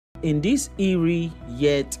In this eerie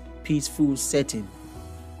yet peaceful setting,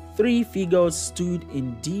 three figures stood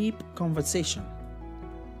in deep conversation.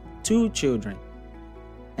 Two children,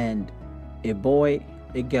 and a boy,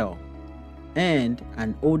 a girl, and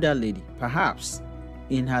an older lady, perhaps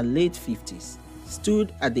in her late 50s,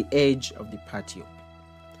 stood at the edge of the patio.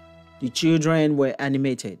 The children were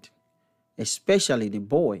animated, especially the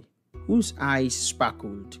boy, whose eyes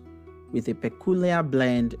sparkled with a peculiar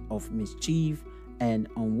blend of mischief and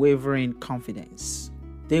unwavering confidence.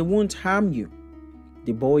 "They won't harm you,"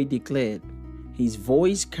 the boy declared, his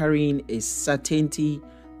voice carrying a certainty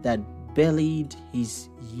that belied his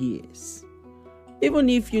years. "Even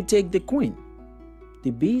if you take the queen,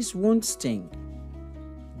 the bees won't sting.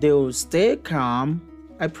 They'll stay calm,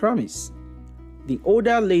 I promise." The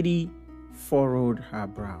older lady furrowed her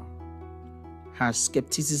brow, her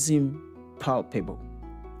skepticism palpable.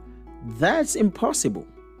 "That's impossible,"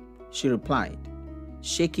 she replied,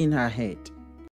 shaking her head.